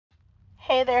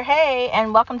Hey there, hey,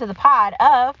 and welcome to the pod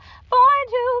of Born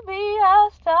to Be a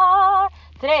Star.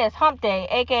 Today is Hump Day,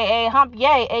 aka Hump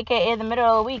Yay, aka the middle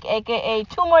of the week, aka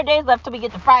 2 more days left till we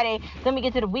get to Friday, then we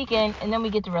get to the weekend, and then we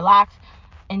get to relax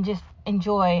and just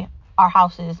enjoy our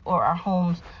houses or our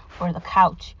homes or the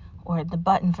couch or the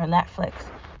button for Netflix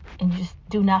and just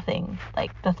do nothing.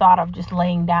 Like the thought of just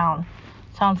laying down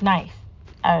sounds nice,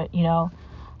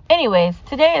 Anyways,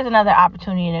 today is another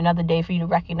opportunity and another day for you to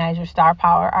recognize your star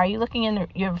power. Are you looking in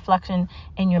your reflection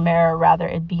in your mirror, rather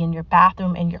it be in your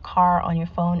bathroom, in your car, on your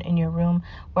phone, in your room,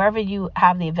 wherever you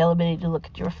have the availability to look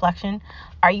at your reflection?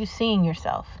 Are you seeing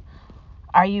yourself?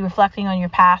 Are you reflecting on your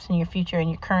past and your future and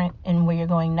your current and where you're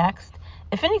going next?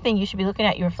 If anything, you should be looking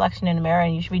at your reflection in the mirror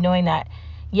and you should be knowing that,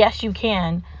 yes, you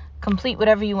can complete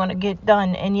whatever you want to get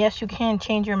done. And yes, you can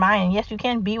change your mind. And yes, you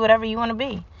can be whatever you want to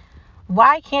be.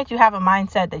 Why can't you have a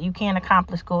mindset that you can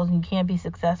accomplish goals and you can be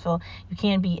successful, you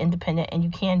can be independent, and you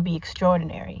can be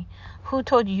extraordinary? Who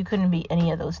told you you couldn't be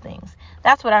any of those things?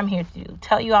 That's what I'm here to do.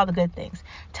 Tell you all the good things.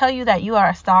 Tell you that you are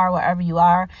a star wherever you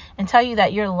are, and tell you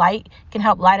that your light can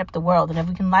help light up the world. And if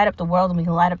we can light up the world and we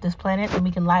can light up this planet, then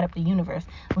we can light up the universe.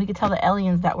 And we can tell the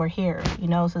aliens that we're here,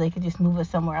 so they could just move us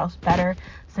somewhere else better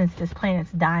since this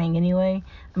planet's dying anyway.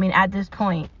 I mean, at this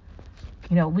point,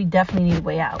 we definitely need a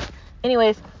way out.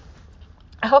 Anyways,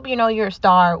 I hope you know you're a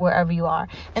star wherever you are.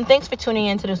 And thanks for tuning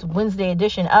in to this Wednesday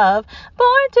edition of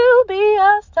Born to Be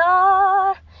a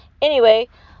Star. Anyway,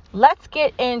 let's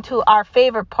get into our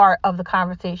favorite part of the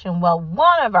conversation. Well,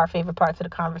 one of our favorite parts of the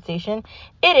conversation.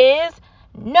 It is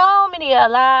no media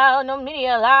allowed, no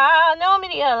media allowed, no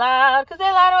media allowed. Because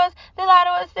they lie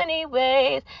to us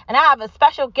anyways. And I have a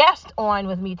special guest on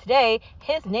with me today.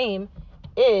 His name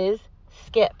is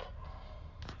Skip.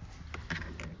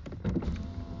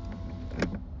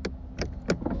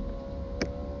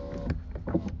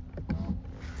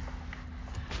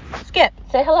 Skip,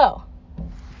 say hello.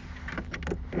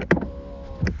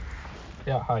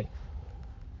 Yeah, hi.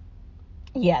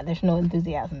 Yeah, there's no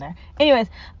enthusiasm there. Anyways,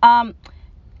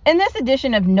 in this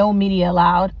edition of No Media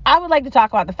Allowed, I would like to talk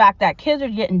about the fact that kids are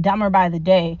getting dumber by the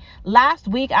day. Last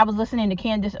week, I was listening to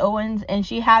Candace Owens, and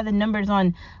she had the numbers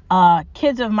on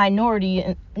kids of minorities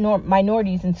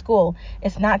in school.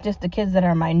 It's not just the kids that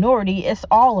are minority, it's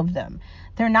all of them.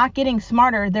 They're not getting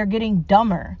smarter, they're getting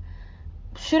dumber.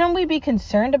 Shouldn't we be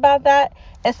concerned about that?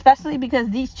 Especially because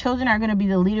these children are going to be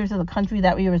the leaders of the country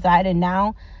that we reside in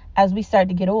now as we start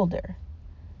to get older.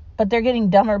 But they're getting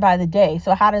dumber by the day.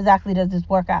 So how exactly does this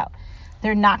work out?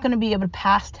 They're not going to be able to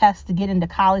pass tests to get into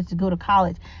college, to go to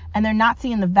college. And they're not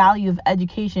seeing the value of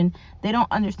education. They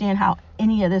don't understand how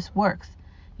any of this works.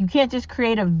 You can't just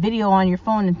create a video on your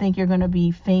phone and think you're going to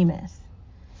be famous.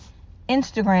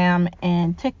 Instagram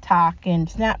and TikTok and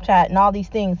Snapchat and all these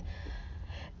things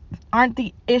aren't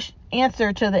the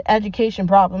answer to the education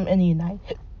problem in the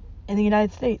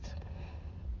United States.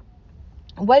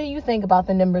 What do you think about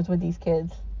the numbers with these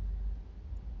kids?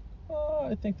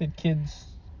 I think that kids,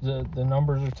 the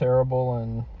numbers are terrible,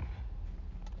 and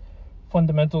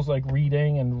fundamentals like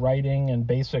reading and writing and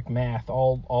basic math,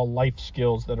 all life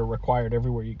skills that are required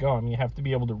everywhere you go. I mean, you have to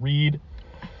be able to read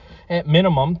at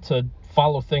minimum to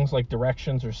follow things like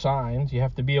directions or signs. You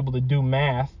have to be able to do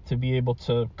math to be able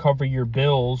to cover your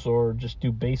bills or just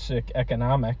do basic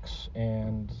economics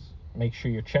and make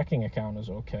sure your checking account is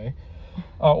okay.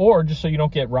 Or just so you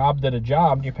don't get robbed at a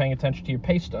job and you're paying attention to your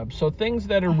pay stubs. So things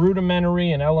that are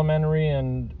rudimentary and elementary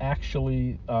and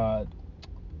actually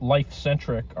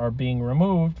life-centric are being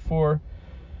removed for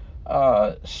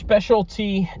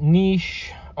specialty,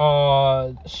 niche,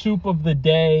 soup of the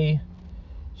day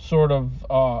sort of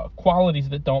qualities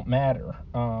that don't matter.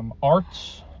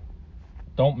 Arts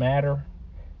don't matter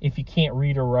if you can't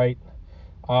read or write.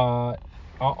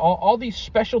 All these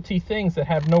specialty things that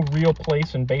have no real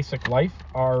place in basic life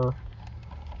are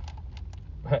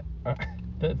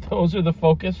those are the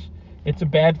focus. It's a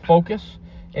bad focus,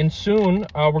 and soon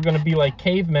we're going to be like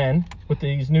cavemen with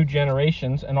these new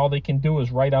generations, and all they can do is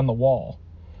write on the wall.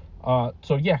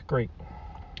 So yeah, great.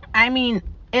 I mean,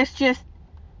 it's just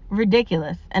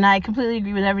ridiculous, and I completely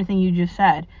agree with everything you just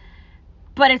said.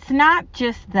 But it's not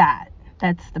just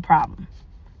that's the problem.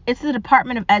 It's the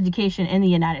Department of Education in the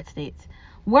United States.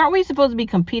 Weren't we supposed to be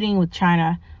competing with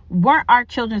China? Weren't our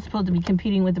children supposed to be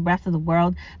competing with the rest of the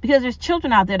world? Because there's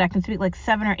children out there that can speak like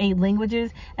 7 or 8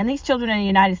 languages, and these children in the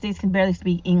United States can barely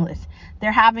speak English.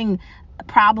 They're having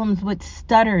problems with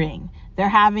stuttering. They're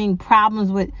having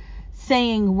problems with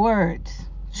saying words.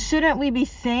 Shouldn't we be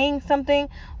saying something?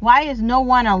 Why is no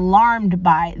one alarmed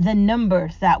by the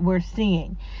numbers that we're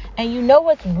seeing? And you know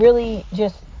what's really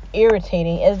just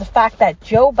irritating is the fact that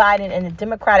Joe Biden and the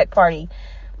Democratic Party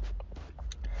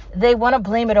they want to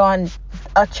blame it on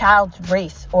a child's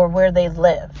race or where they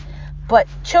live. But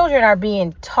children are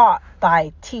being taught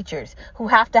by teachers who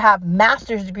have to have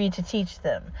master's degree to teach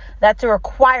them. That's a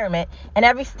requirement. In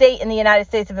every state in the United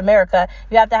States of America,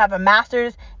 you have to have a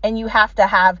master's, and you have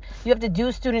to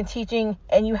do student teaching,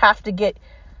 and you have to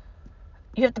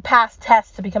pass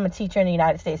tests to become a teacher in the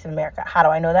United States of America. How do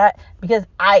I know that? Because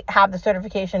I have the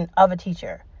certification of a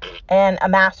teacher and a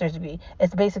master's degree.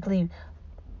 It's basically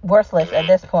worthless at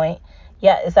this point.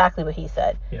 Yeah, exactly what he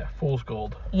said. Yeah, fool's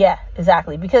gold. Yeah,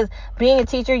 exactly. Because being a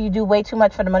teacher, you do way too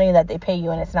much for the money that they pay you,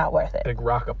 and it's not worth it. Big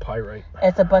rock of pyrite.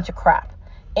 It's a bunch of crap.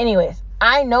 Anyways,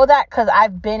 I know that because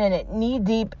I've been in it knee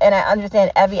deep, and I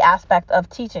understand every aspect of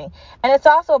teaching. And it's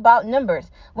also about numbers.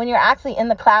 When you're actually in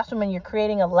the classroom and you're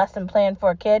creating a lesson plan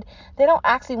for a kid, they don't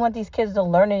actually want these kids to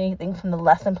learn anything from the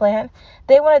lesson plan.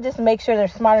 They want to just make sure they're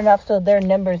smart enough so their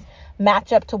numbers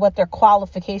match up to what their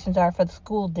qualifications are for the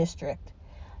school district.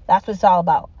 That's what it's all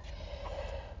about.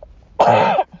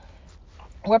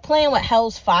 We're playing with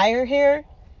hell's fire here.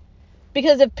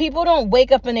 Because if people don't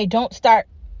wake up and they don't start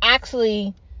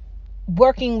actually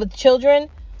working with children,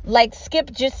 like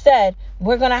Skip just said,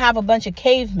 we're going to have a bunch of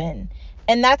cavemen.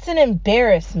 And that's an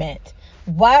embarrassment.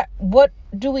 What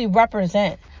do we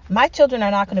represent? My children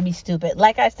are not going to be stupid.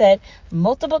 Like I said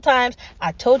multiple times,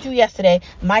 I told you yesterday,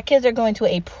 my kids are going to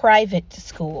a private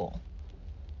school.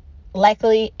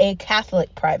 Likely a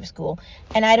Catholic private school.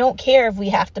 And I don't care if we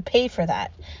have to pay for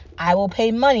that. I will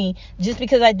pay money just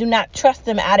because I do not trust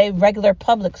them at a regular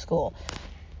public school.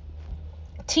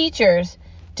 Teachers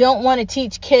don't want to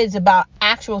teach kids about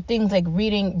actual things like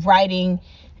reading, writing,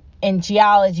 and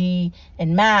geology,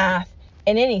 and math,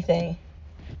 and anything.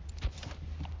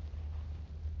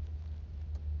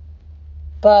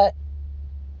 But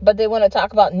they want to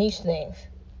talk about niche things.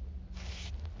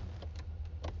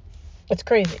 It's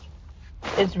crazy.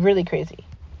 It's really crazy.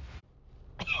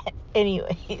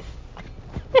 Anyways.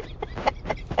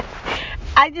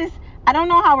 I don't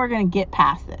know how we're going to get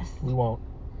past this. We won't.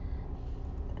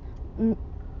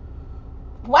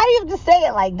 Why do you have to say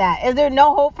it like that? Is there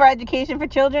no hope for education for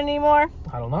children anymore?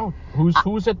 I don't know.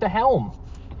 Who's at the helm?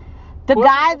 The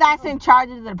guy that's in charge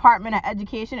of the Department of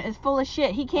Education is full of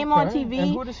shit. He came on TV.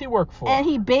 And who does he work for? And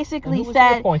he basically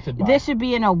said this should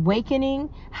be an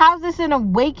awakening. How's this an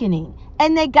awakening?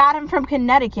 And they got him from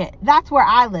Connecticut. That's where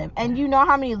I live. And you know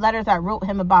how many letters I wrote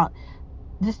him about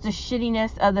just the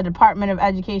shittiness of the Department of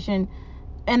Education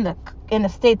in the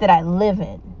state that I live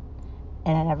in.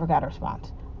 And I never got a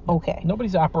response. Okay.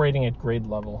 Nobody's operating at grade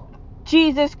level.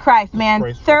 Jesus Christ, man.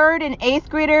 3rd and 8th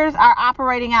graders are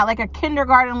operating at like a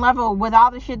kindergarten level with all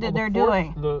the shit that they're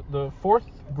doing. The 4th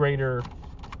grader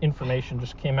information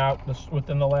just came out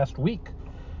within the last week.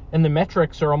 And the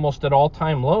metrics are almost at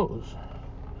all-time lows.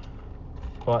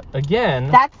 But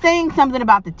again... That's saying something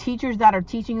about the teachers that are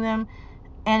teaching them.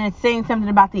 And it's saying something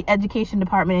about the education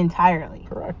department entirely.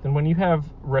 Correct. And when you have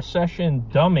recession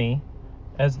dummy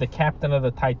as the captain of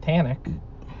the Titanic,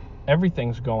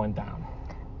 everything's going down.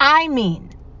 I mean,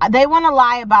 they want to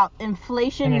lie about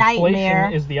inflation nightmare.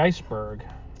 Inflation is the iceberg.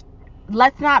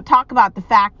 Let's not talk about the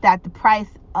fact that the price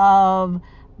of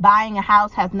buying a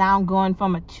house has now gone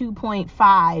from a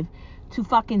 2.5 to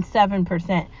fucking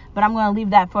 7%. But I'm going to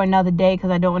leave that for another day because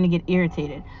I don't want to get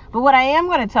irritated. But what I am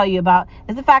going to tell you about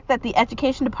is the fact that the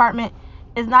education department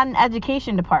is not an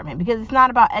education department, because it's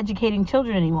not about educating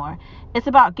children anymore. It's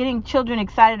about getting children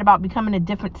excited about becoming a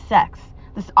different sex.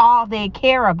 That's all they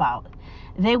care about.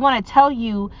 They want to tell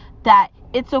you that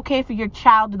it's okay for your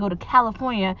child to go to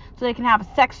California so they can have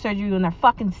a sex surgery when they're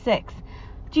fucking 6.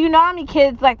 Do you know how many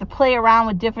kids like to play around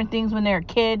with different things when they're a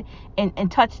kid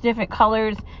and touch different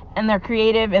colors, and they're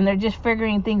creative and they're just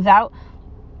figuring things out?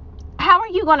 How are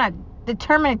you going to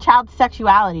determine a child's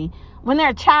sexuality when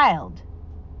they're a child?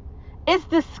 It's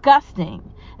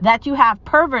disgusting that you have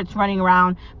perverts running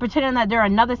around pretending that they're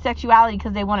another sexuality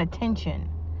because they want attention.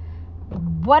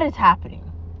 What is happening?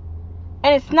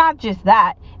 And it's not just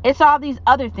that. It's all these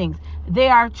other things. They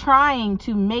are trying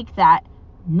to make that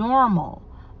normal.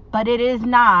 But it is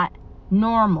not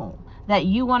normal that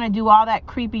you want to do all that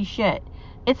creepy shit.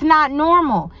 It's not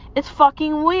normal. It's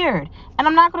fucking weird. And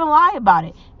I'm not going to lie about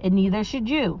it. And neither should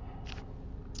you.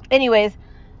 Anyways,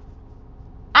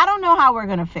 I don't know how we're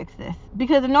going to fix this.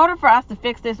 Because in order for us to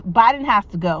fix this, Biden has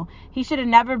to go. He should have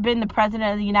never been the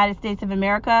president of the United States of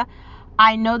America.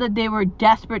 I know that they were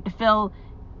desperate to fill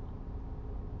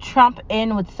Trump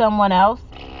in with someone else,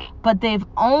 but they've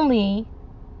only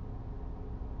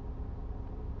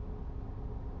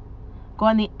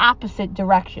gone the opposite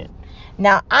direction.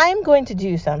 Now, I'm going to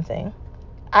do something.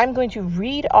 I'm going to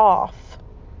read off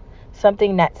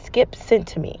something that Skip sent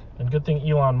to me. And good thing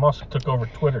Elon Musk took over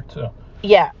Twitter, too.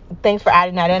 Yeah, thanks for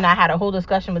adding that in. I had a whole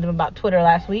discussion with him about Twitter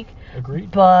last week. Agreed.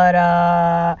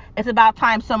 But it's about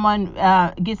time someone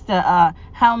gets to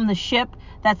helm the ship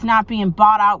that's not being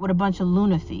bought out with a bunch of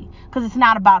lunacy. Because it's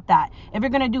not about that. If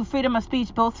you're going to do freedom of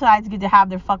speech, both sides get to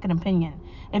have their fucking opinion.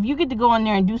 If you get to go in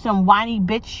there and do some whiny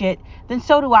bitch shit, then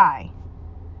so do I.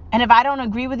 And if I don't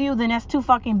agree with you, then that's too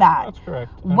fucking bad. That's correct.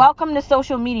 Welcome to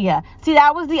social media. See,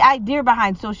 that was the idea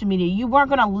behind social media. You weren't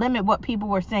going to limit what people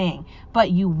were saying,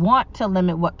 but you want to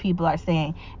limit what people are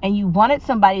saying. And you wanted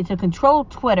somebody to control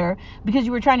Twitter because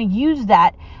you were trying to use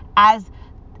that as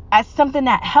something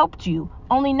that helped you.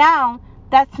 Only now,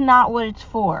 that's not what it's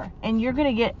for. And you're going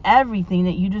to get everything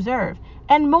that you deserve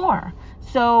and more.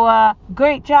 So,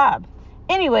 great job.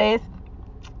 Anyways,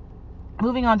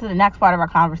 moving on to the next part of our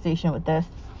conversation with this.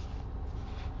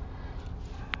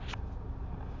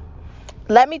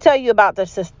 Let me tell you about the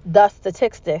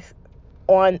statistics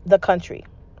on the country.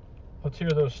 Let's hear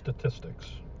those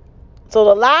statistics. So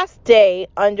the last day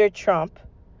under Trump,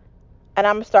 and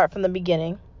I'm going to start from the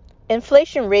beginning,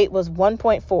 inflation rate was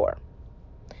 1.4.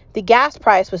 The gas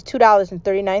price was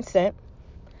 $2.39.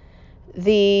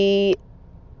 The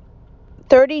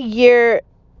 30-year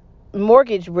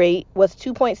mortgage rate was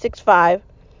 2.65,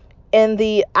 and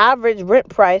the average rent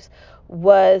price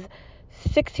was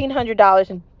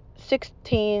 $1,625,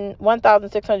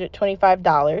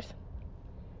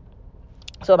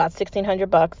 so about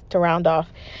 $1,600 to round off.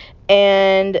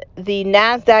 And the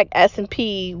NASDAQ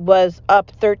S&P was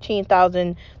up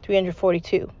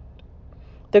 13,342.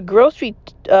 The grocery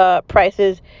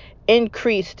prices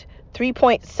increased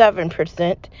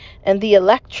 3.7%, and the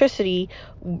electricity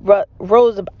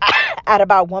rose at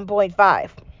about 1.5.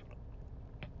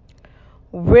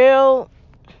 Real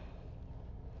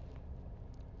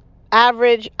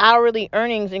average hourly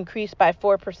earnings increased by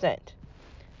 4%.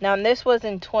 Now, this was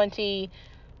in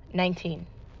 2019.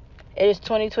 It is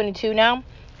 2022 now,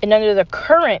 and under the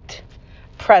current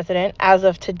president, as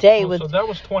of today, so that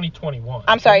was 2021.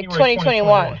 I'm sorry,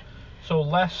 2021. So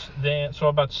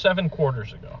about 7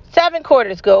 quarters ago. 7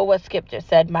 quarters ago, what Skip just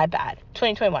said, my bad.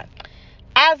 2021.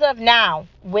 As of now,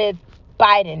 with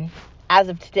Biden, as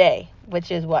of today,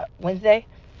 which is what, Wednesday?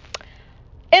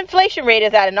 Inflation rate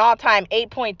is at an all-time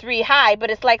 8.3 high,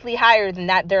 but it's likely higher than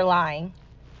that. They're lying.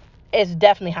 It's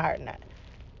definitely higher than that.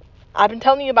 I've been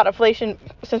telling you about inflation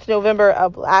since November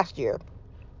of last year.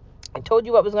 I told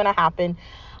you what was going to happen.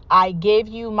 I gave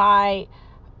you my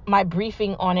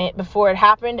briefing on it before it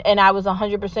happened, and I was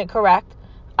 100% correct.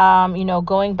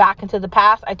 Going back into the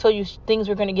past, I told you things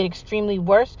were going to get extremely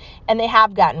worse, and they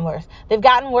have gotten worse. They've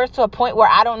gotten worse to a point where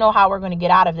I don't know how we're going to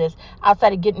get out of this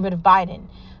outside of getting rid of Biden.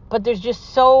 But there's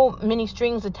just so many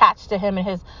strings attached to him and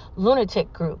his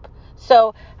lunatic group.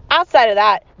 So outside of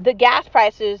that, the gas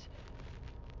prices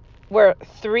were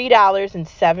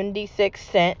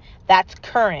 $3.76. That's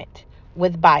current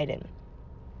with Biden.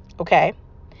 Okay.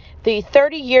 The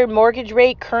 30-year mortgage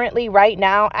rate currently right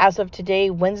now, as of today,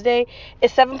 Wednesday,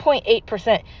 is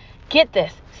 7.8%. Get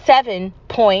this,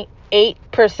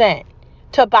 7.8%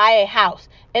 to buy a house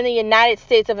in the United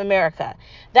States of America.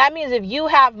 That means if you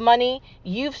have money,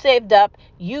 you've saved up,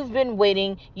 you've been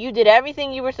waiting, you did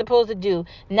everything you were supposed to do,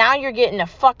 now you're getting a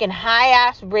fucking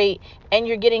high-ass rate and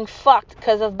you're getting fucked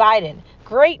because of Biden.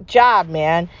 Great job,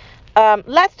 man.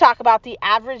 Let's talk about the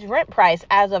average rent price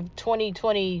as of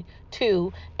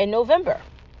 2022 in November.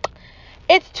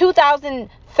 It's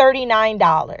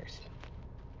 $2,039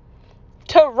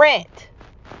 to rent.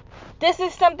 This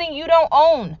is something you don't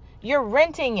own. You're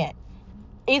renting it,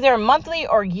 either monthly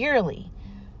or yearly.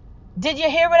 Did you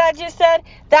hear what I just said?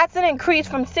 That's an increase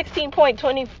from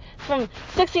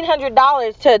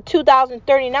 $1,600 to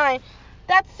 $2,039.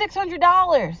 That's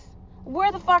 $600.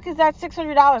 Where the fuck is that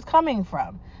 $600 coming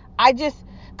from?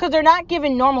 Because they're not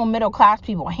giving normal middle class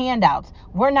people handouts.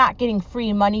 We're not getting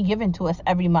free money given to us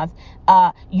every month.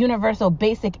 Universal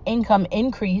basic income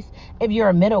increase. If you're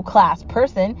a middle class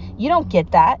person, you don't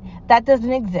get that. That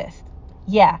doesn't exist.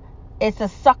 Yeah, it's a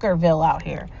Suckerville out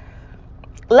here.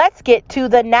 Let's get to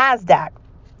the NASDAQ.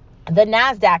 The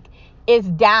NASDAQ is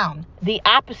down the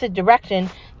opposite direction,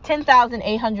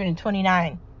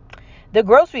 10,829. The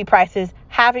grocery prices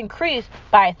have increased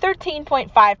by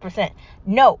 13.5%.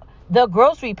 No, the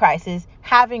grocery prices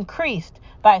have increased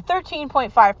by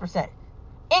 13.5%.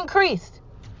 Increased.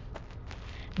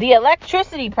 The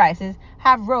electricity prices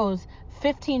have rose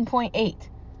 15.8%.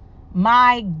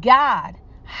 My God,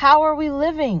 how are we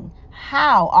living?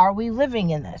 How are we living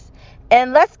in this?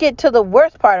 And let's get to the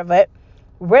worst part of it.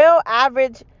 Real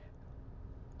average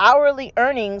hourly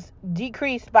earnings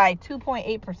decreased by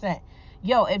 2.8%.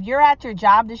 Yo, if you're at your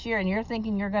job this year and you're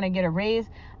thinking you're going to get a raise,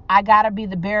 I gotta be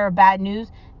the bearer of bad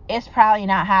news. It's probably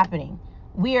not happening.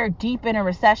 We are deep in a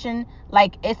recession.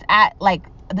 Like, it's at like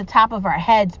the top of our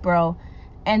heads, bro.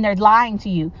 And they're lying to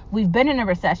you. We've been in a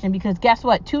recession because guess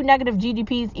what? 2 negative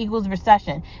GDPs equals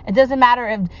recession. It doesn't matter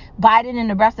if Biden and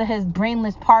the rest of his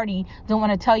brainless party don't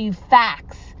want to tell you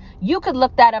facts. You could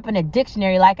look that up in a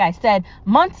dictionary, like I said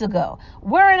months ago.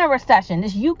 We're in a recession.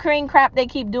 This Ukraine crap they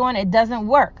keep doing, it doesn't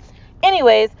work.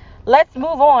 Anyways, let's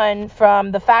move on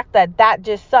from the fact that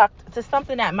just sucked to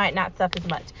something that might not suck as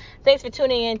much. Thanks for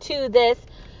tuning in to this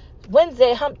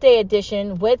Wednesday Hump Day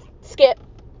edition with Skip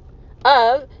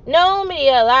of No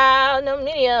Media Allowed, No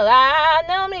Media Allowed,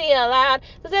 No Media Allowed,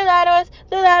 because they lie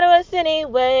to us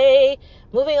anyway.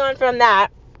 Moving on from that,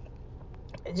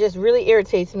 it just really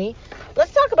irritates me.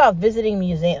 Let's talk about visiting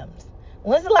museums.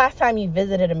 When's the last time you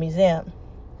visited a museum?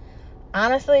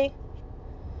 Honestly,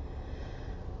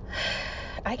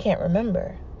 I can't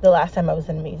remember the last time I was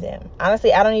in a museum.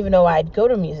 Honestly, I don't even know why I'd go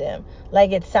to a museum.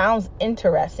 Like, it sounds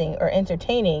interesting or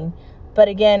entertaining, but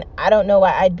again, I don't know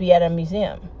why I'd be at a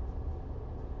museum.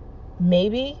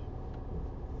 Maybe,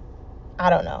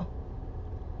 I don't know.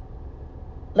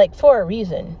 Like, for a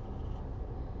reason.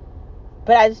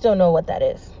 But I just don't know what that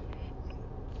is.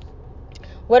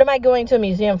 What am I going to a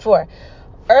museum for?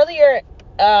 Earlier,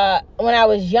 when I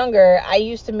was younger, I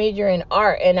used to major in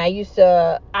art, and I used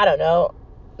to, I don't know,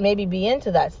 maybe be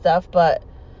into that stuff, but,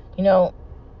 you know,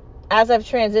 as I've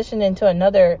transitioned into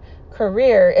another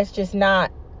career, it's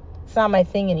not my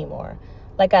thing anymore.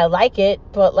 Like, I like it,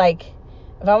 but like,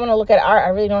 if I want to look at art, I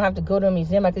really don't have to go to a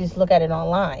museum. I could just look at it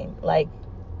online. Like,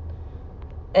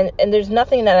 and there's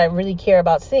nothing that I really care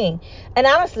about seeing. And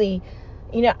honestly,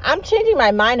 you know, I'm changing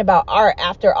my mind about art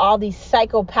after all these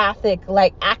psychopathic,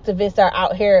 like, activists are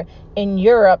out here in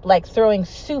Europe, like, throwing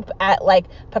soup at, like,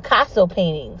 Picasso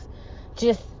paintings.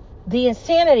 Just the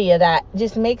insanity of that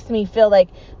just makes me feel like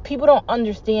people don't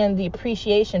understand the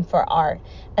appreciation for art.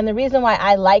 And the reason why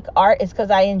I like art is because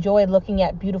I enjoy looking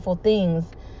at beautiful things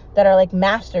that are like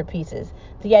masterpieces.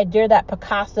 The idea that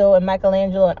Picasso and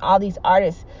Michelangelo and all these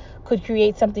artists could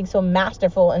create something so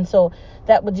masterful and so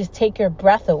that would just take your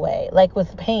breath away, like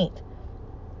with paint.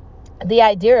 The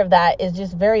idea of that is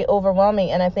just very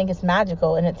overwhelming, and I think it's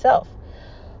magical in itself.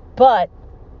 But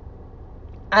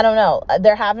I don't know.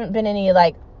 There haven't been any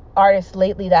like artists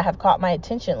lately that have caught my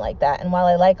attention like that. And while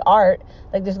I like art,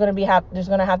 like, there's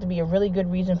gonna have to be a really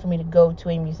good reason for me to go to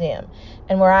a museum.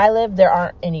 And where I live, there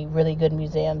aren't any really good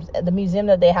museums. The museum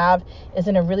that they have is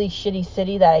in a really shitty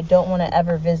city that I don't want to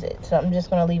ever visit. So I'm just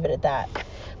gonna leave it at that.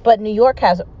 But New York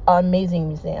has an amazing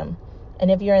museum. And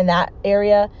if you're in that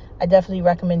area, I definitely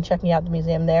recommend checking out the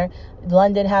museum there.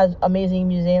 London has amazing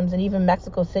museums, and even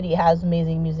Mexico City has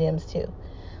amazing museums too.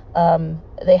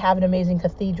 They have an amazing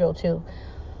cathedral too.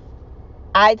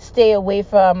 I'd stay away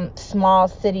from small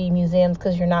city museums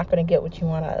because you're not going to get what you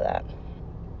want out of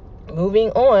that. Moving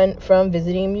on from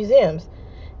visiting museums,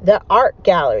 the art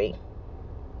gallery.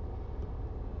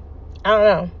 I don't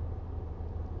know.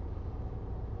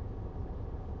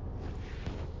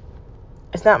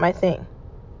 It's not my thing.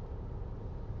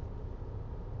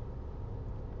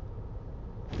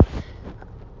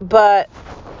 But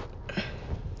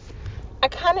I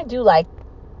kind of do like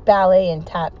ballet and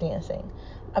tap dancing.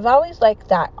 I've always liked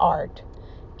that art.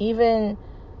 Even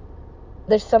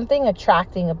there's something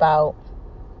attracting about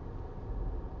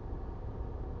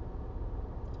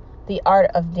the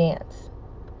art of dance.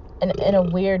 And in a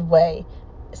weird way.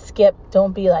 Skip,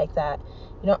 don't be like that.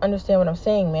 You don't understand what I'm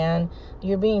saying, man.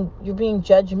 You're being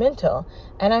judgmental.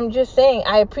 And I'm just saying,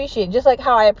 I appreciate, just like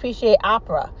how I appreciate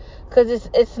opera, because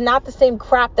it's not the same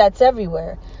crap that's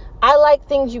everywhere. I like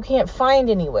things you can't find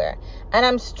anywhere. And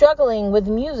I'm struggling with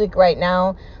music right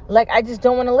now. Like, I just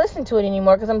don't want to listen to it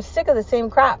anymore because I'm sick of the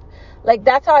same crap. Like,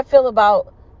 that's how I feel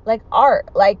about, like,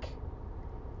 art. Like,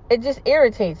 it just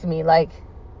irritates me. Like,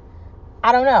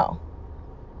 I don't know.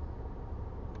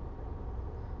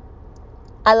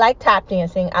 I like tap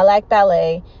dancing, I like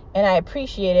ballet, and I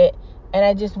appreciate it, and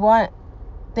I just want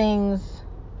things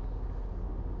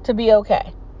to be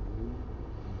okay.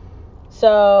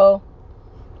 So,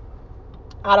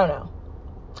 I don't know.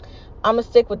 I'm going to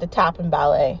stick with the tap and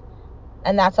ballet,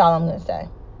 and that's all I'm going to say.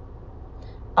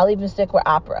 I'll even stick with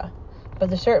opera. But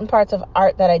there's certain parts of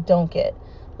art that I don't get.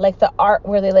 Like the art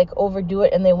where they, like, overdo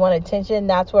it and they want attention,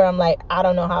 that's where I'm like, I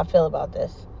don't know how I feel about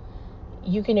this.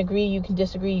 You can agree, you can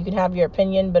disagree, you can have your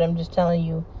opinion, but I'm just telling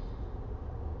you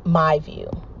my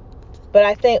view. But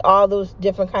I think all those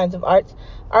different kinds of arts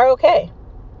are okay.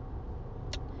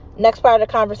 Next part of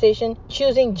the conversation,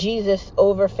 choosing Jesus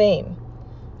over fame.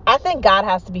 I think God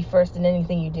has to be first in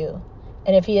anything you do.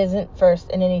 And if he isn't first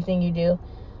in anything you do,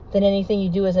 then anything you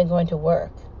do isn't going to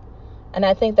work. And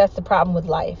I think that's the problem with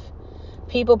life.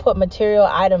 People put material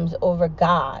items over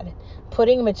God.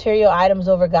 Putting material items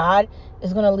over God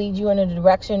is going to lead you in a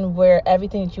direction where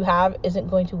everything that you have isn't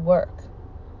going to work.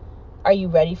 Are you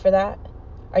ready for that?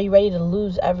 Are you ready to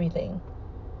lose everything?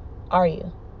 Are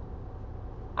you?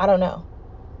 I don't know.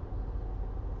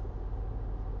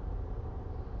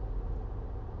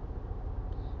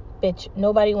 Bitch,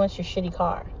 nobody wants your shitty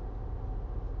car.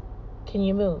 Can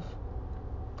you move?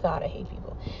 God, I hate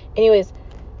people. Anyways,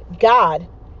 God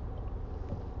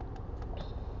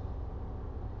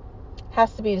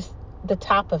has to be the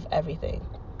top of everything.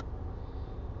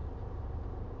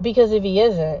 Because if he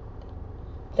isn't,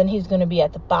 then he's going to be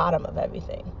at the bottom of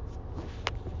everything.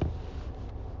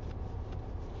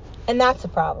 And that's the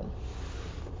problem.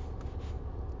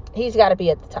 He's got to be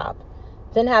at the top.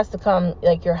 Then has to come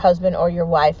like your husband or your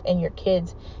wife and your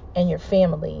kids and your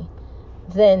family.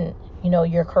 Then,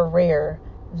 your career,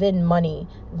 then money,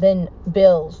 then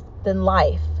bills, then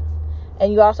life.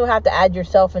 And you also have to add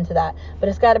yourself into that. But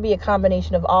it's got to be a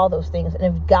combination of all those things.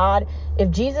 And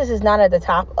if Jesus is not at the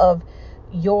top of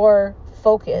your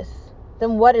focus,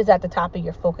 then what is at the top of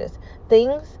your focus?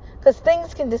 Things? Because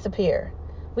things can disappear.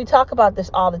 We talk about this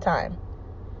all the time.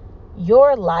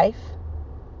 Your life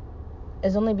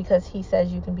is only because he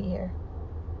says you can be here.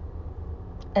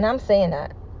 And I'm saying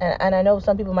that. And I know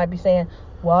some people might be saying,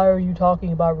 why are you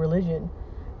talking about religion?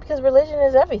 Because religion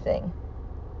is everything.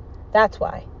 That's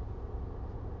why.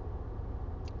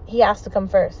 He has to come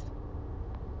first.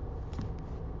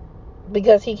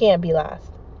 Because he can't be last.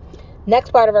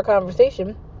 Next part of our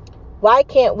conversation, why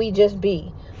can't we just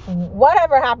be?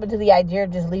 Whatever happened to the idea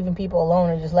of just leaving people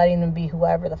alone and just letting them be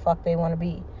whoever the fuck they want to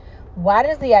be? Why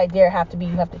does the idea have to be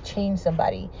you have to change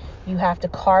somebody? You have to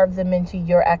carve them into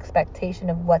your expectation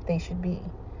of what they should be.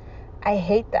 I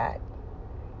hate that.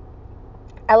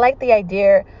 I like the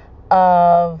idea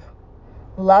of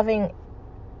loving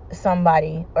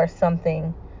somebody or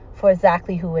something for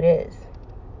exactly who it is.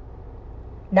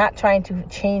 Not trying to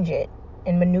change it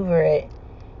and maneuver it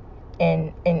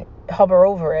and hover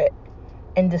over it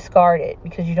and discard it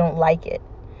because you don't like it.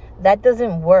 That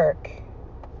doesn't work.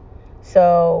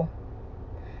 So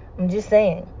I'm just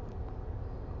saying,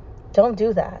 don't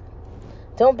do that.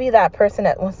 Don't be that person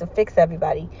that wants to fix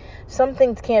everybody. Some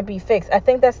things can't be fixed. I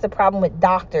think that's the problem with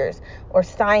doctors or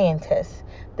scientists.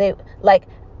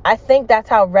 I think that's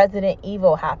how Resident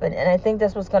Evil happened, and I think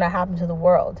that's what's going to happen to the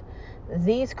world.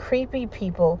 These creepy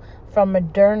people from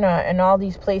Moderna and all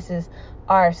these places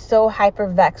are so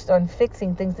hyper-vexed on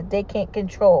fixing things that they can't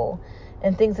control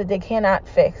and things that they cannot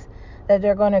fix that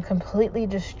they're going to completely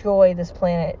destroy this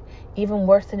planet, even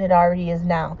worse than it already is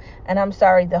now. And I'm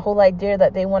sorry, the whole idea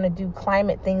that they want to do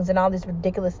climate things and all this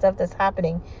ridiculous stuff that's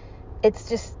happening, it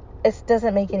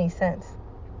doesn't make any sense.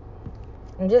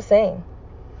 I'm just saying.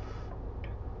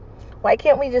 Why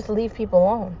can't we just leave people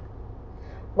alone?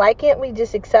 Why can't we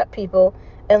just accept people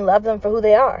and love them for who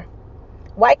they are?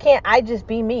 Why can't I just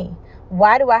be me?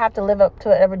 Why do I have to live up to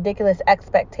a ridiculous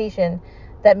expectation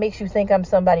that makes you think I'm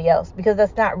somebody else? Because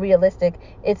that's not realistic.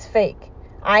 It's fake.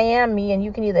 I am me, and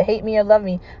you can either hate me or love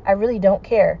me. I really don't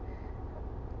care.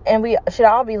 And we should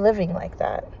all be living like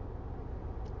that.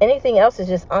 Anything else is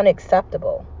just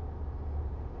unacceptable.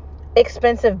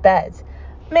 Expensive beds.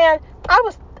 Man, I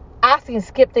was asking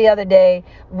Skip the other day,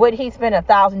 would he spend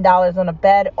 $1,000 on a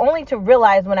bed? Only to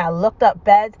realize when I looked up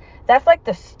beds, that's like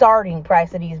the starting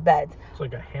price of these beds. It's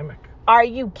like a hammock. Are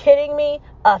you kidding me?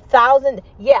 $1,000?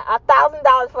 Yeah,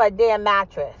 $1,000 for a damn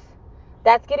mattress.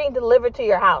 That's getting delivered to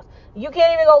your house. You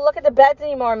can't even go look at the beds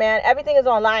anymore, man. Everything is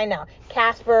online now.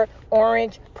 Casper,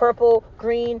 orange, purple,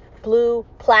 green, blue,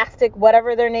 plastic,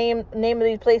 whatever their name of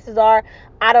these places are.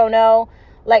 I don't know.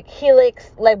 Like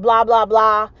Helix, like blah, blah,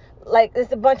 blah. Like,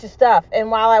 it's a bunch of stuff.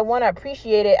 And while I want to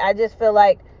appreciate it, I just feel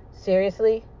like,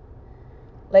 seriously?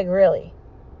 Like, really?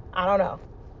 I don't know.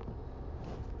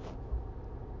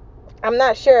 I'm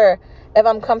not sure if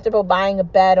I'm comfortable buying a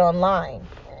bed online.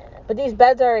 But these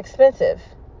beds are expensive.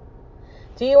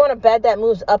 Do you want a bed that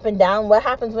moves up and down? What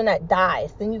happens when that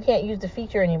dies? Then you can't use the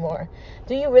feature anymore.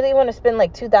 Do you really want to spend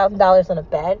like $2,000 on a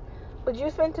bed? Would you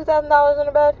spend $2,000 on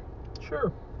a bed?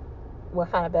 Sure. What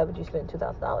kind of bed would you spend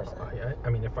 $2,000 on? I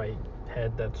mean, if I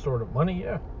had that sort of money,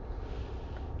 yeah.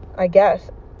 I guess.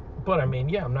 But I mean,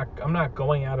 yeah, I'm not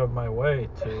going out of my way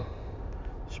to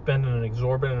spend an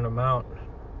exorbitant amount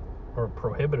or a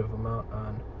prohibitive amount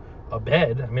on a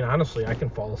bed. I mean, honestly, I can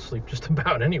fall asleep just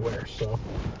about anywhere, so.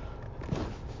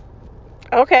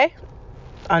 Okay.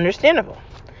 Understandable.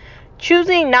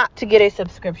 Choosing not to get a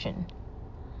subscription.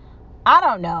 I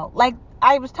don't know. Like,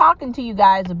 I was talking to you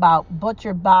guys about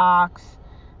ButcherBox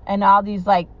and all these,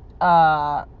 like,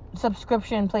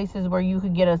 subscription places where you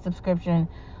could get a subscription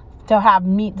to have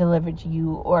meat delivered to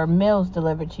you or meals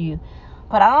delivered to you.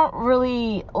 But I don't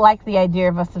really like the idea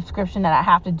of a subscription that I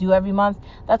have to do every month.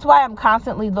 That's why I'm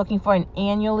constantly looking for an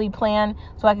annually plan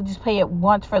so I can just pay it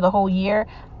once for the whole year.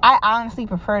 I honestly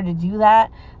prefer to do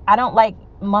that. I don't like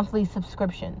monthly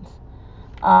subscriptions.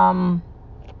 I'm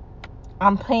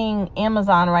paying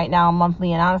Amazon right now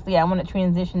monthly, and honestly, I want to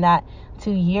transition that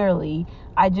to yearly.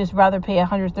 I'd just rather pay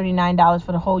 $139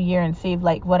 for the whole year and save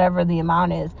like whatever the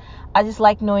amount is. I just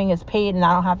like knowing it's paid and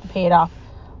I don't have to pay it off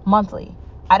monthly.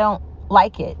 I don't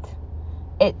like it.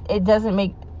 It doesn't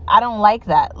make, I don't like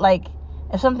that. Like,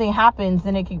 if something happens,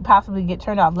 then it could possibly get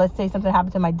turned off. Let's say something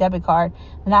happened to my debit card,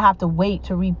 then I have to wait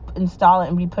to reinstall it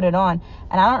and re-put it on.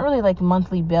 And I don't really like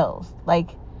monthly bills. Like,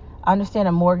 I understand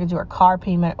a mortgage or a car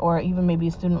payment or even maybe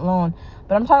a student loan,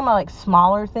 but I'm talking about like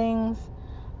smaller things.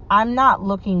 I'm not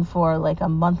looking for like a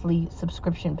monthly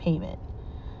subscription payment.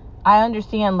 I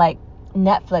understand like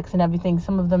Netflix and everything,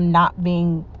 some of them not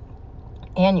being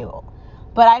annual.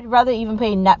 But I'd rather even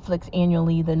pay Netflix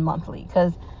annually than monthly,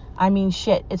 because I mean,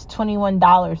 shit, it's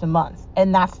 $21 a month,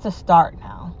 and that's the start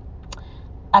now.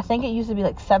 I think it used to be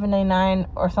like $7.99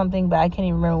 or something, but I can't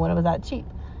even remember when it was that cheap.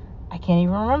 I can't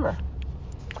even remember.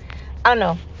 I don't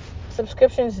know.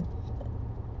 Subscriptions,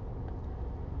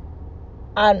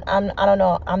 I don't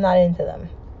know. I'm not into them.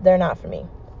 They're not for me.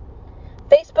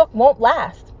 Facebook won't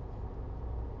last.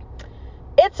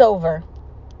 It's over.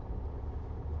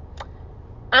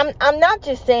 I'm not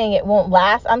just saying it won't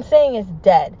last. I'm saying it's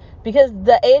dead, because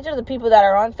the age of the people that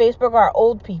are on Facebook are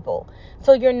old people.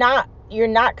 So you're not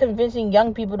convincing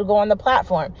young people to go on the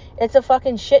platform. It's a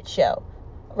fucking shit show,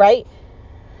 right?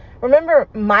 Remember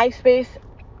MySpace?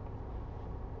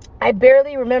 I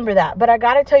barely remember that, but I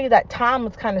gotta tell you that Tom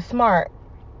was kind of smart.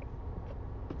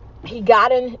 He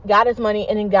got in, got his money,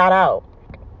 and then got out.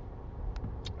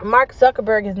 Mark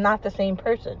Zuckerberg is not the same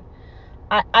person.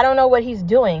 I don't know what he's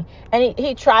doing. And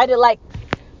he tried to like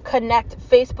connect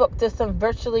Facebook to some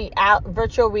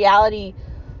virtual reality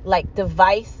like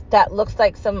device that looks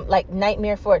like some like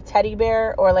nightmare for a teddy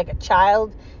bear or like a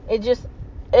child.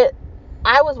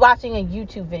 I was watching a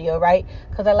YouTube video, right?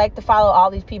 Because I like to follow all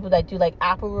these people that do like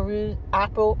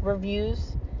Apple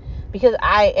reviews, because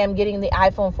I am getting the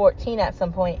iPhone 14 at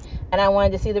some point, and I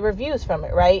wanted to see the reviews from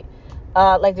it, right?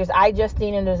 Like there's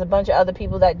iJustine, and there's a bunch of other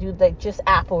people that do like just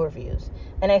Apple reviews,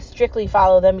 and I strictly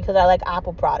follow them because I like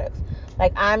Apple products.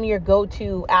 Like, I'm your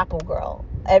go-to Apple girl.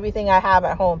 Everything I have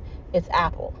at home is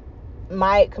Apple.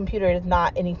 My computer is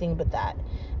not anything but that,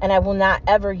 and I will not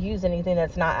ever use anything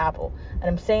that's not Apple. And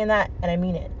I'm saying that, and I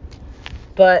mean it.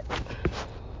 But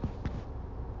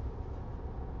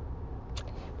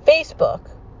Facebook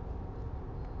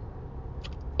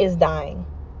is dying.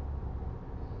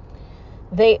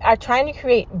 They are trying to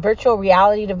create virtual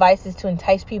reality devices to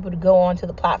entice people to go onto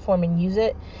the platform and use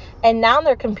it. And now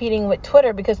they're competing with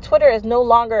Twitter, because Twitter is no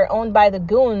longer owned by the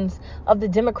goons of the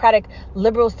Democratic,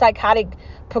 liberal, psychotic,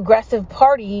 progressive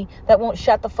party that won't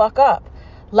shut the fuck up.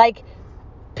 Like,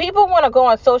 people want to go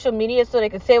on social media so they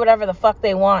can say whatever the fuck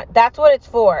they want. That's what it's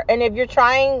for. And if you're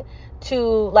trying to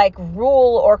like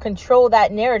rule or control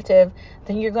that narrative,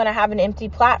 then you're going to have an empty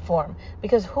platform,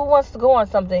 because who wants to go on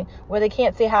something where they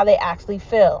can't say how they actually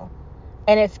feel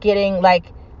and it's getting like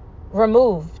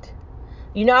removed?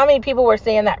 You know how many people were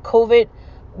saying that COVID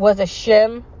was a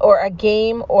shim or a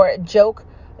game or a joke?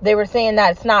 They were saying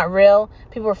that it's not real.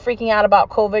 People were freaking out about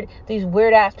COVID. These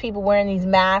weird ass people wearing these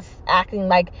masks, acting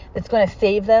like it's going to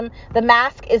save them. The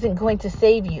mask isn't going to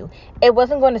save you. It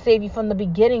wasn't going to save you from the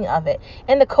beginning of it.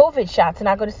 And the COVID shots are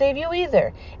not going to save you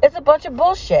either. It's a bunch of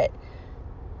bullshit.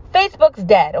 Facebook's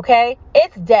dead, okay?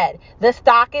 It's dead. The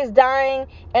stock is dying,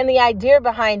 and the idea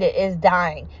behind it is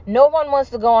dying. No one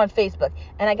wants to go on Facebook.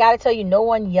 And I gotta tell you, no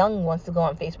one young wants to go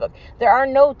on Facebook. There are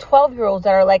no 12-year-olds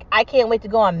that are like, I can't wait to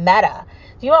go on Meta.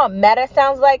 Do you know what Meta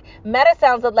sounds like? Meta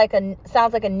sounds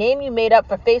like a name you made up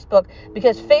for Facebook,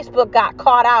 because Facebook got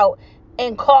caught out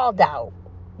and called out.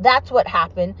 That's what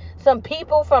happened. Some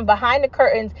people from behind the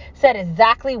curtains said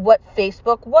exactly what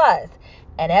Facebook was.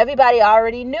 And everybody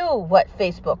already knew what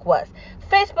Facebook was.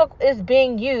 Facebook is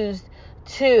being used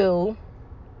to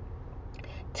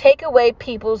take away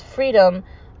people's freedom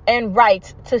and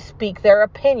rights to speak their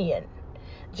opinion.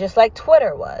 Just like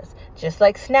Twitter was. Just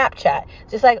like Snapchat.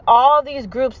 Just like all these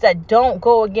groups that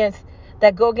go against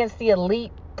the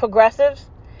elite progressives,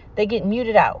 they get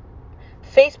muted out.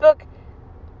 Facebook,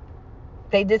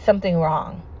 they did something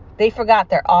wrong. They forgot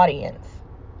their audience.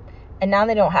 And now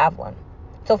they don't have one.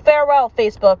 So farewell,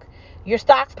 Facebook. Your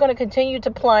stock's going to continue to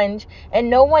plunge, and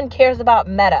no one cares about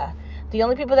Meta. The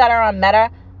only people that are on Meta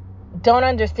don't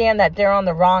understand that they're on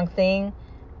the wrong thing,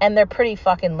 and they're pretty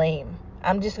fucking lame.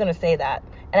 I'm just going to say that.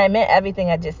 And I meant everything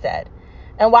I just said.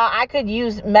 And while I could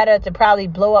use Meta to probably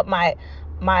blow up my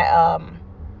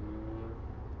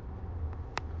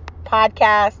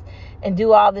podcast and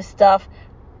do all this stuff,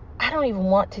 I don't even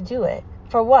want to do it.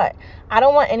 For what? I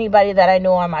don't want anybody that I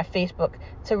know on my Facebook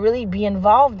to really be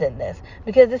involved in this,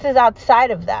 because this is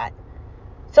outside of that.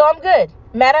 So I'm good.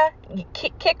 Meta,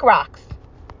 kick rocks.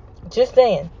 Just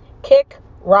saying. Kick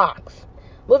rocks.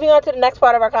 Moving on to the next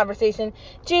part of our conversation.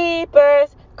 Jeepers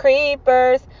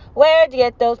creepers, where'd you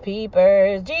get those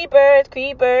peepers? Jeepers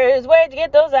creepers, where'd you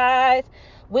get those eyes?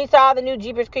 We saw the new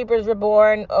Jeepers Creepers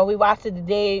Reborn. We watched it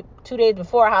 2 days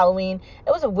before Halloween.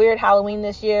 It was a weird Halloween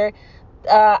this year.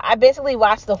 I basically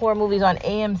watched the horror movies on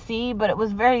AMC, but it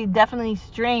was very definitely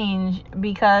strange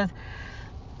because,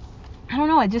 I don't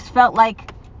know, it just felt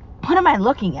like, what am I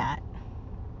looking at?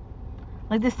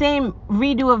 Like the same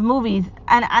redo of movies,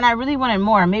 and I really wanted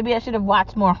more. Maybe I should have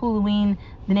watched more Halloween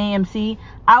than AMC.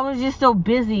 I was just so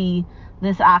busy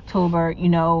this October,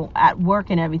 at work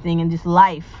and everything, and just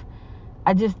life.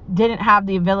 I just didn't have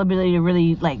the availability to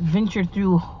really venture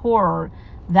through horror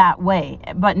that way.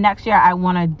 But next year I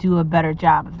want to do a better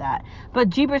job of that. But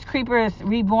Jeepers Creepers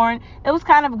Reborn, it was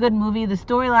kind of a good movie. The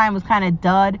storyline was kind of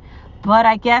dud, but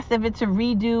I guess if it's a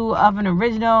redo of an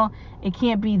original, it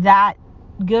can't be that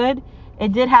good.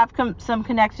 It did have some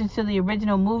connections to the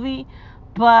original movie,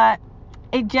 but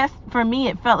it just, for me,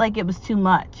 it felt like it was too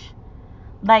much.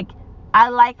 I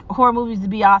like horror movies to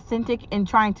be authentic and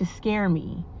trying to scare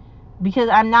me, because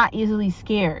I'm not easily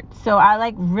scared. So I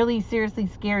like really seriously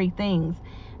scary things.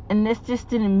 And this just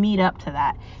didn't meet up to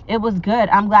that. It was good.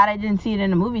 I'm glad I didn't see it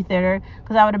in a movie theater,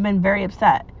 because I would have been very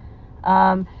upset.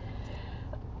 I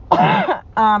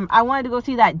wanted to go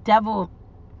see that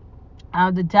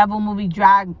the devil movie,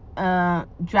 Drag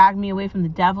Me Away from the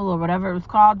Devil, or whatever it was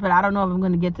called. But I don't know if I'm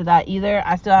going to get to that either.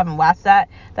 I still haven't watched that.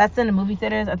 That's in the movie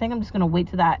theaters. I think I'm just going to wait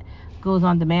till that goes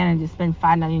on demand and just spend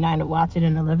 $5.99 to watch it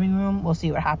in the living room. We'll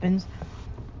see what happens.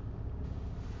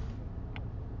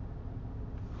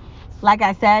 Like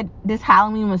I said, this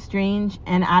Halloween was strange,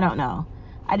 and I don't know.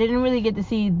 I didn't really get to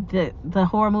see the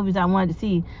horror movies I wanted to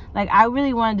see. I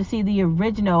really wanted to see the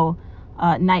original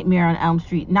Nightmare on Elm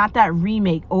Street, not that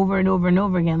remake over and over and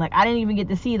over again. I didn't even get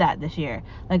to see that this year.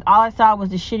 All I saw was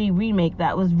the shitty remake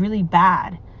that was really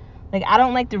bad. I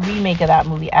don't like the remake of that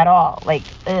movie at all.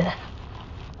 Ugh.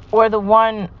 Or the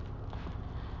one,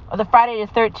 or the Friday the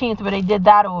 13th, where they did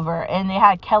that over, and they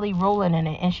had Kelly Rowland in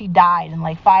it, and she died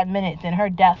in 5 minutes, and her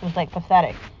death was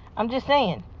pathetic. I'm just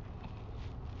saying.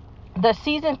 The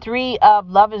season 3 of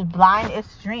Love is Blind is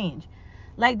strange.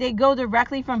 They go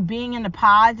directly from being in the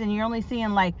pods, and you're only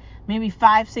seeing maybe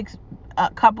 5-6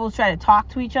 couples try to talk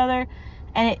to each other,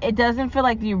 and it doesn't feel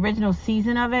like the original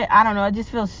season of it. I don't know, it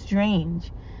just feels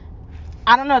strange.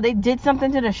 I don't know, they did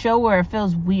something to the show where it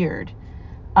feels weird.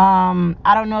 I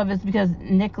don't know if it's because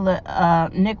Nick,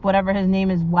 whatever his name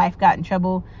is, wife got in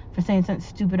trouble for saying something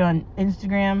stupid on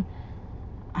Instagram.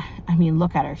 I mean,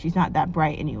 look at her. She's not that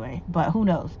bright anyway, but who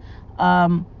knows?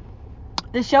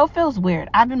 The show feels weird.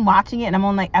 I've been watching it, and I'm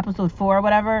on episode 4 or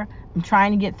whatever. I'm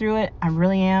trying to get through it. I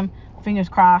really am. Fingers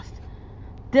crossed.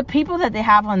 The people that they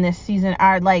have on this season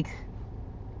are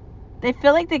they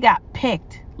feel like they got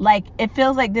picked. It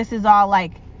feels like this is all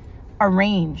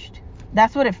arranged.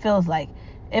 That's what it feels like.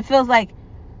 It feels like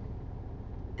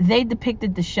they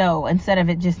depicted the show instead of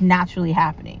it just naturally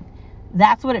happening.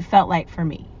 That's what it felt like for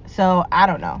me. So, I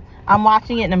don't know. I'm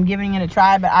watching it and I'm giving it a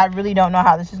try, but I really don't know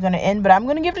how this is going to end, but I'm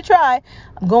going to give it a try.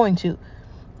 I'm going to.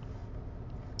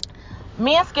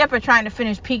 Me and Skip are trying to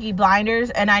finish Peaky Blinders,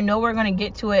 and I know we're going to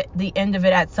get to the end of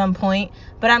it at some point,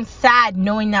 but I'm sad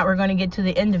knowing that we're going to get to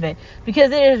the end of it,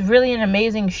 because it is really an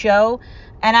amazing show,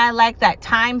 and I like that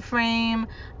time frame.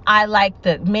 I like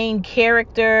the main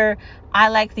character. I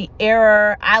like the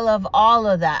era. I love all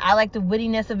of that. I like the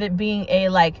wittiness of it being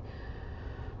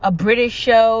a British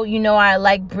show. I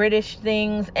like British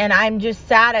things, and I'm just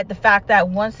sad at the fact that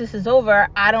once this is over,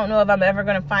 I don't know if I'm ever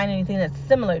going to find anything that's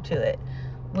similar to it,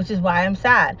 which is why I'm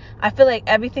sad. I feel like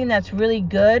everything that's really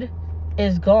good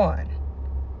is gone.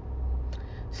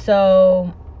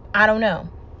 So, I don't know.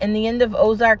 And the end of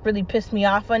Ozark really pissed me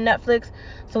off on Netflix.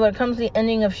 So when it comes to the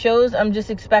ending of shows, I'm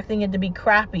just expecting it to be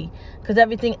crappy, because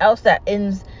everything else that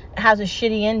ends has a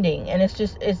shitty ending, and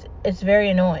it's very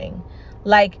annoying.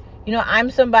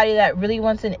 I'm somebody that really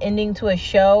wants an ending to a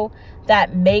show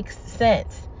that makes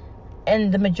sense.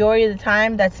 And the majority of the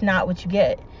time, that's not what you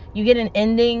get. You get an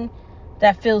ending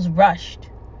that feels rushed.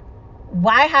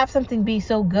 Why have something be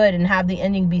so good and have the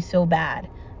ending be so bad?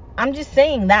 I'm just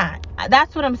saying that.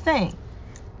 That's what I'm saying.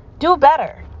 Do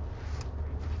better.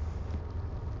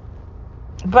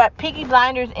 But Peaky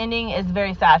Blinders ending is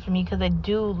very sad for me because I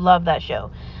do love that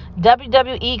show.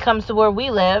 WWE comes to where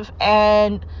we live,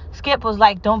 and Skip was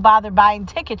like, don't bother buying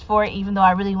tickets for it, even though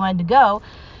I really wanted to go.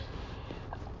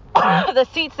 The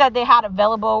seats that they had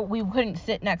available, we couldn't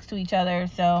sit next to each other,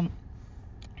 so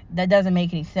that doesn't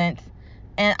make any sense.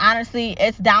 And honestly,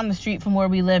 it's down the street from where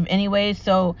we live anyway,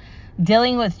 so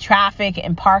dealing with traffic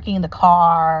and parking the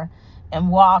car and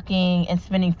walking and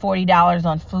spending $40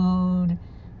 on food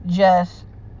just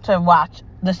to watch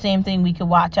the same thing we could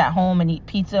watch at home and eat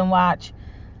pizza and watch,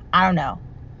 I don't know.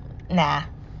 Nah.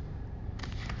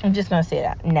 I'm just gonna say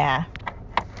that. Nah.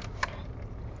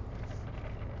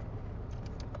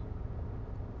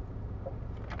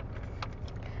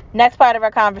 Next part of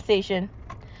our conversation.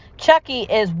 Chucky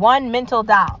is one mental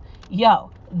doll.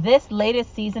 Yo, this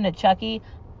latest season of Chucky,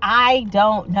 I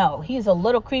don't know. He's a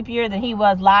little creepier than he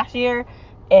was last year,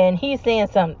 and he's saying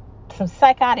some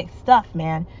psychotic stuff,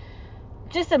 man.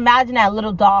 Just imagine that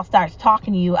little doll starts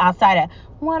talking to you outside of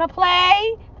wanna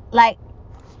play? Like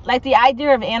the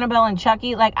idea of Annabelle and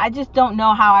Chucky, like I just don't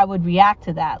know how I would react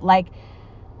to that. Like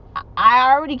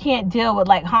I already can't deal with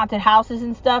like haunted houses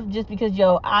and stuff just because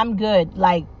I'm good.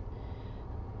 Like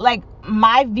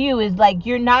my view is like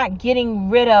you're not getting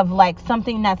rid of like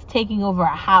something that's taking over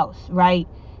a house, right?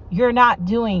 You're not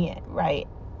doing it, right?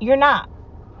 You're not.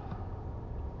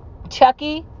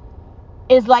 Chucky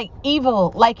is like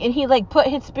evil, like, and he like put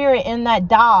his spirit in that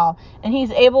doll, and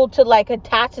he's able to like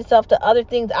attach himself to other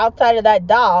things outside of that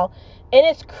doll, and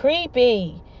it's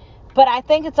creepy. But I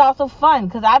think it's also fun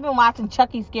because I've been watching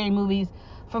Chucky scary movies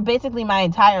for basically my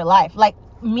entire life. Like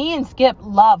me and Skip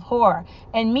love horror,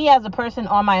 and me as a person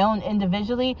on my own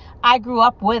individually, I grew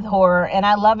up with horror and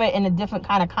I love it in a different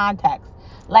kind of context.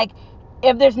 Like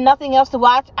if there's nothing else to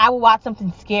watch, I will watch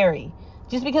something scary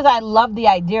just because I love the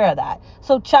idea of that.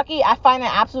 So Chucky, I find it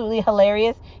absolutely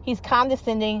hilarious. He's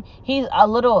condescending, he's a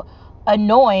little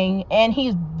annoying, and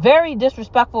he's very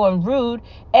disrespectful and rude,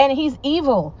 and he's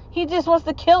evil. He just wants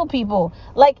to kill people.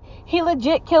 Like he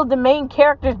legit killed the main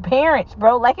character's parents,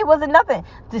 bro. Like it wasn't nothing.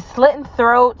 Just slitting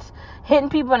throats, hitting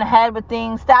people in the head with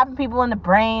things, stabbing people in the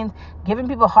brains, giving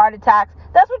people heart attacks.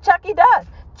 That's what Chucky does.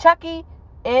 Chucky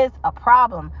is a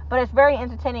problem, but it's very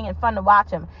entertaining and fun to watch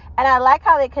him. And I like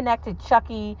how they connected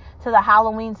Chucky to the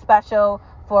Halloween special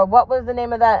for what was the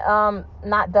name of that?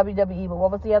 Not WWE, but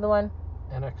what was the other one?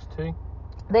 NXT.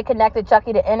 They connected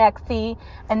Chucky to NXT,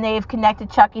 and they've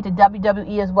connected Chucky to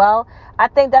WWE as well. I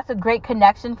think that's a great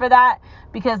connection for that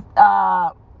because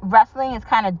wrestling is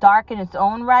kind of dark in its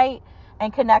own right,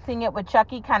 and connecting it with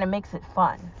Chucky kind of makes it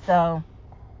fun. So,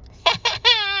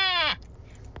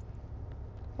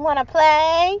 wanna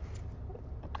play?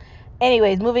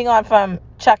 Anyways, moving on from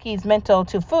Chucky's mental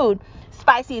to food,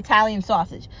 spicy Italian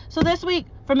sausage. So this week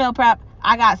for meal prep,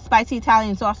 I got spicy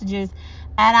Italian sausages,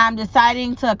 and I'm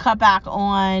deciding to cut back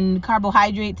on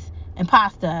carbohydrates and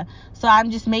pasta. So I'm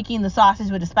just making the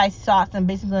sausage with a spicy sauce. I'm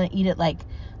basically going to eat it like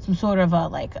some sort of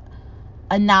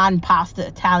a non-pasta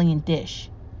Italian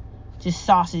dish. Just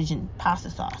sausage and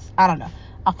pasta sauce. I don't know.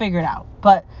 I'll figure it out.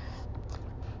 But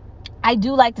I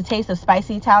do like the taste of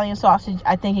spicy Italian sausage.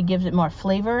 I think it gives it more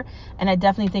flavor, and I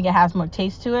definitely think it has more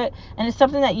taste to it. And it's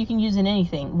something that you can use in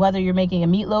anything, whether you're making a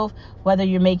meatloaf, whether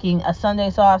you're making a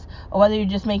Sunday sauce, or whether you're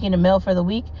just making a meal for the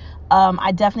week.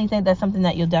 I definitely think that's something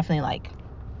that you'll definitely like.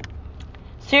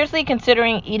 Seriously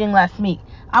considering eating less meat.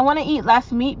 I want to eat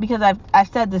less meat because I've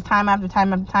said this time after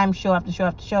time after time, show after show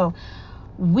after show.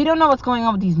 We don't know what's going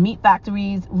on with these meat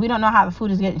factories. We don't know how the food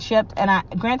is getting shipped. And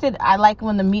granted, I like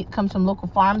when the meat comes from local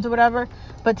farms or whatever,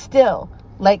 but still,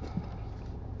 like,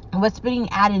 what's being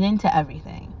added into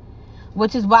everything?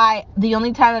 Which is why the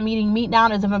only time I'm eating meat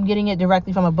now is if I'm getting it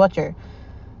directly from a butcher.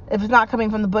 If it's not coming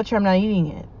from the butcher, I'm not eating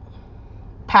it.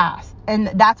 Pass. And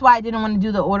that's why I didn't want to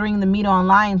do the ordering the meat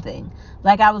online thing.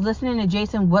 Like, I was listening to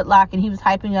Jason Whitlock, and he was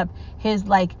hyping up his,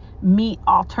 like, meat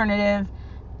alternative.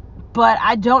 But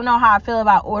I don't know how I feel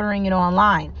about ordering it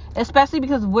online, especially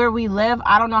because where we live,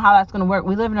 I don't know how that's going to work.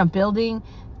 We live in a building,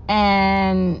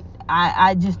 and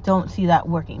I just don't see that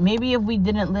working. Maybe if we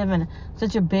didn't live in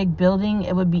such a big building,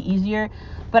 it would be easier.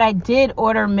 But I did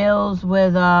order meals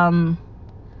with some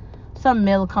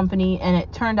meal company, and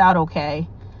it turned out okay.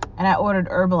 And I ordered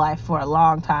Herbalife for a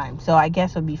long time, so I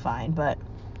guess it'll be fine. But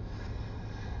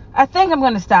I think I'm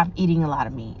going to stop eating a lot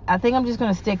of meat. I think I'm just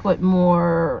going to stick with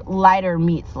more lighter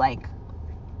meats like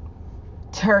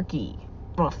turkey,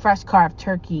 or fresh carved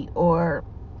turkey, or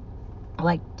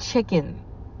like chicken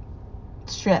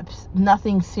strips.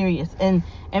 Nothing serious. And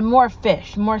more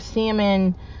fish, more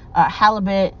salmon,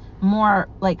 halibut, more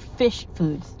like fish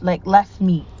foods, like less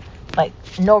meat, like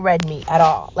no red meat at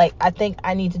all. Like I think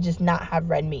I need to just not have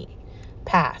red meat.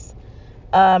 pass.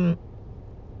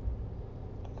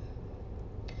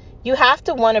 You have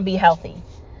to want to be healthy.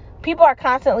 People are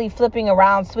constantly flipping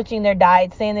around, switching their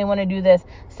diets, saying they want to do this,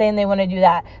 saying they want to do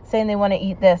that, saying they want to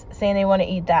eat this, saying they want to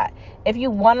eat that. If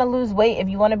you want to lose weight, if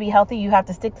you want to be healthy, you have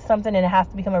to stick to something, and it has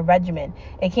to become a regimen.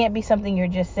 It can't be something you're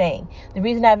just saying. The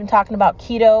reason I've been talking about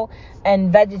keto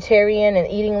and vegetarian and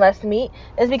eating less meat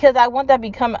is because I want that to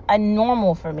become a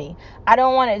normal for me. I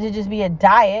don't want it to just be a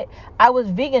diet. I was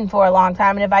vegan for a long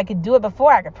time, and if I could do it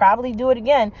before, I could probably do it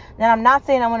again. Then I'm not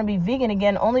saying I want to be vegan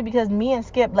again, only because me and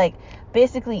Skip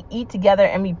basically eat together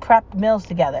and we prep meals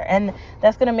together, and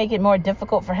that's going to make it more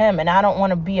difficult for him, and I don't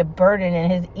want to be a burden in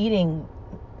his eating,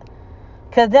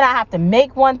 because then I have to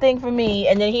make one thing for me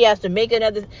and then he has to make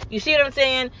another. You see what I'm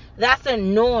saying? That's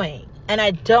annoying, and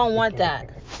I don't want that.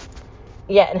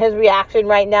 Yeah, and his reaction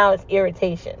right now is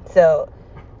irritation. So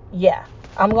yeah,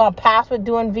 I'm going to pass with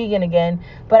doing vegan again,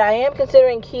 but I am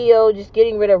considering keto, just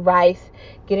getting rid of rice,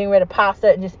 getting rid of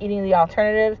pasta, and just eating the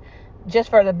alternatives just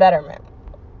for the betterment.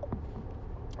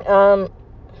 But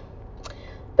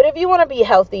if you want to be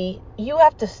healthy, you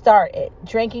have to start it.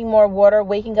 Drinking more water,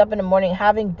 waking up in the morning,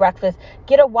 having breakfast.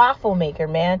 Get a waffle maker,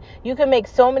 man. You can make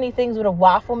so many things with a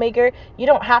waffle maker. You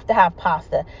don't have to have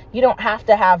pasta. You don't have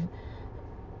to have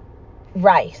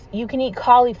rice. You can eat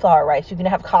cauliflower rice. You can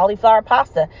have cauliflower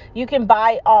pasta. You can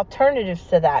buy alternatives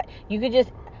to that. You could just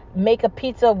make a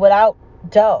pizza without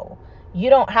dough.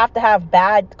 You don't have to have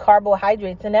bad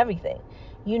carbohydrates and everything.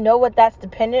 You know what that's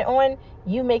dependent on?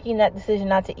 You making that decision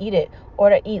not to eat it or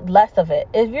to eat less of it.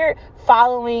 If you're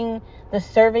following the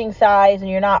serving size and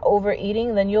you're not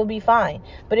overeating, then you'll be fine.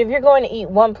 But if you're going to eat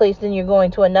one place, then you're going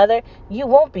to another, you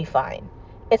won't be fine.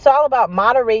 It's all about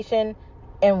moderation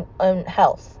and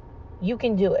health. You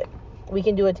can do it. We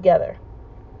can do it together.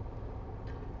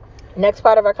 Next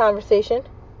part of our conversation.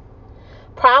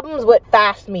 Problems with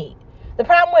fast meat. The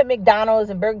problem with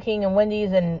McDonald's and Burger King and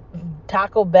Wendy's and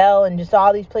Taco Bell and just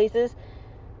all these places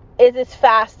is it's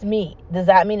fast meat. Does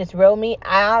that mean it's real meat?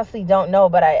 I honestly don't know,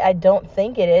 but I don't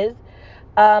think it is.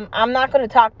 I'm not going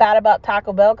to talk bad about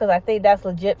Taco Bell because I think that's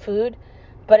legit food.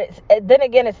 But then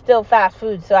again, it's still fast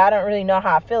food, so I don't really know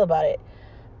how I feel about it.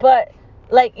 But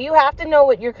you have to know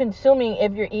what you're consuming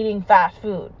if you're eating fast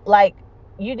food.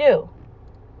 You do.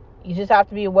 You just have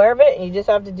to be aware of it, and you just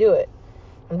have to do it.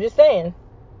 I'm just saying.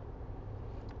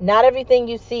 Not everything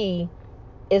you see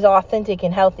is authentic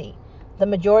and healthy. The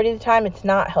majority of the time, it's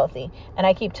not healthy. And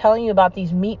I keep telling you about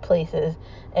these meat places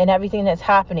and everything that's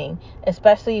happening,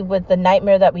 especially with the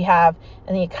nightmare that we have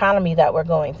and the economy that we're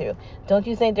going through. Don't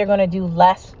you think they're going to do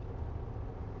less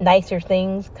nicer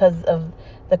things because of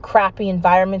the crappy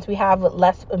environments we have with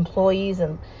less employees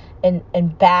and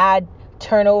bad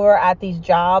turnover at these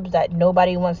jobs that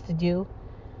nobody wants to do?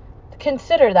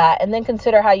 Consider that, and then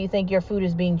consider how you think your food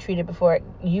is being treated before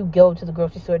you go to the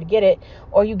grocery store to get it,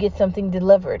 or you get something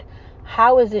delivered.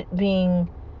 How is it being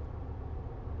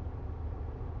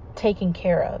taken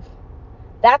care of?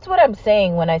 That's what I'm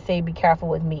saying when I say be careful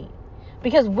with meat,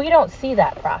 because we don't see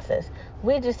that process.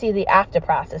 We just see the after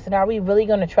process. And are we really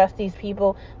going to trust these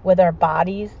people with our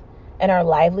bodies and our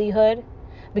livelihood?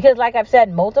 Because like I've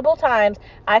said multiple times,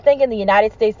 I think in the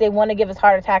United States, they want to give us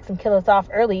heart attacks and kill us off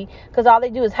early because all they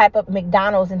do is hype up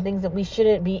McDonald's and things that we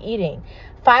shouldn't be eating.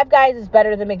 Five Guys is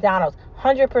better than McDonald's.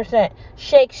 100%.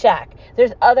 Shake Shack.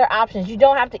 There's other options. You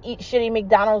don't have to eat shitty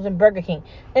McDonald's and Burger King.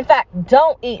 In fact,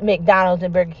 don't eat McDonald's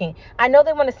and Burger King. I know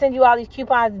they want to send you all these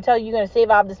coupons and tell you you're going to save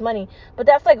all this money, but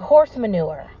that's like horse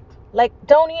manure.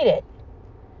 Don't eat it.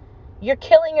 You're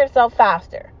killing yourself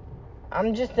faster.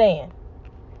 I'm just saying.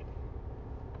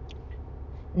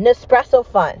 Nespresso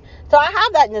fun. So I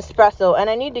have that Nespresso, and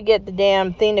I need to get the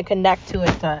damn thing to connect to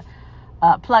it to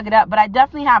plug it up. But I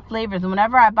definitely have flavors, and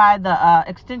whenever I buy the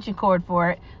extension cord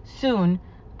for it soon,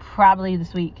 probably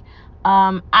this week,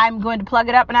 I'm going to plug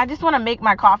it up, and I just want to make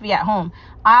my coffee at home.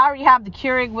 I already have the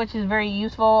Keurig, which is very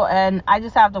useful, and I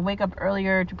just have to wake up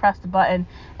earlier to press the button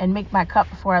and make my cup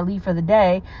before I leave for the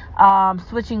day.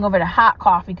 Switching over to hot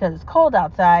coffee because it's cold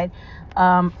outside,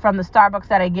 from the Starbucks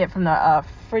that I get from the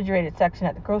refrigerated section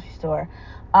at the grocery store.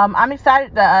 I'm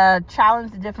excited to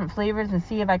challenge the different flavors and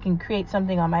see if I can create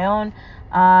something on my own.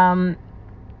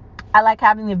 I like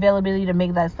having the availability to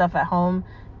make that stuff at home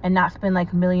and not spend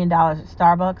 $1 million at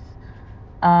Starbucks.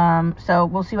 So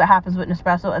we'll see what happens with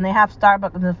Nespresso, and they have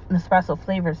Starbucks Nespresso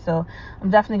flavors, so I'm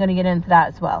definitely going to get into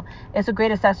that as well. It's a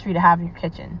great accessory to have in your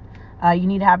kitchen. You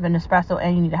need to have an Nespresso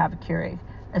and you need to have a Keurig,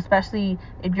 especially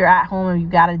if you're at home and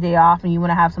you've got a day off and you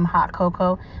want to have some hot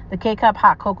cocoa. The K-Cup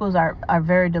hot cocos are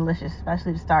very delicious,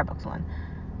 especially the Starbucks one.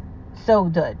 So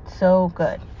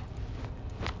good.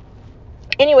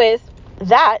 Anyways,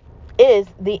 that is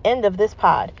the end of this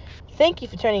pod. Thank you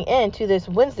for tuning in to this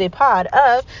Wednesday pod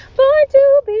of Born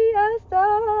to Be a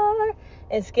Star.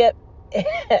 And Skip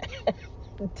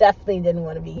definitely didn't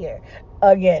want to be here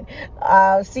again.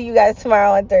 See you guys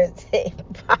tomorrow on Thursday.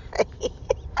 Bye.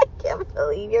 I can't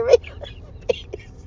believe you're making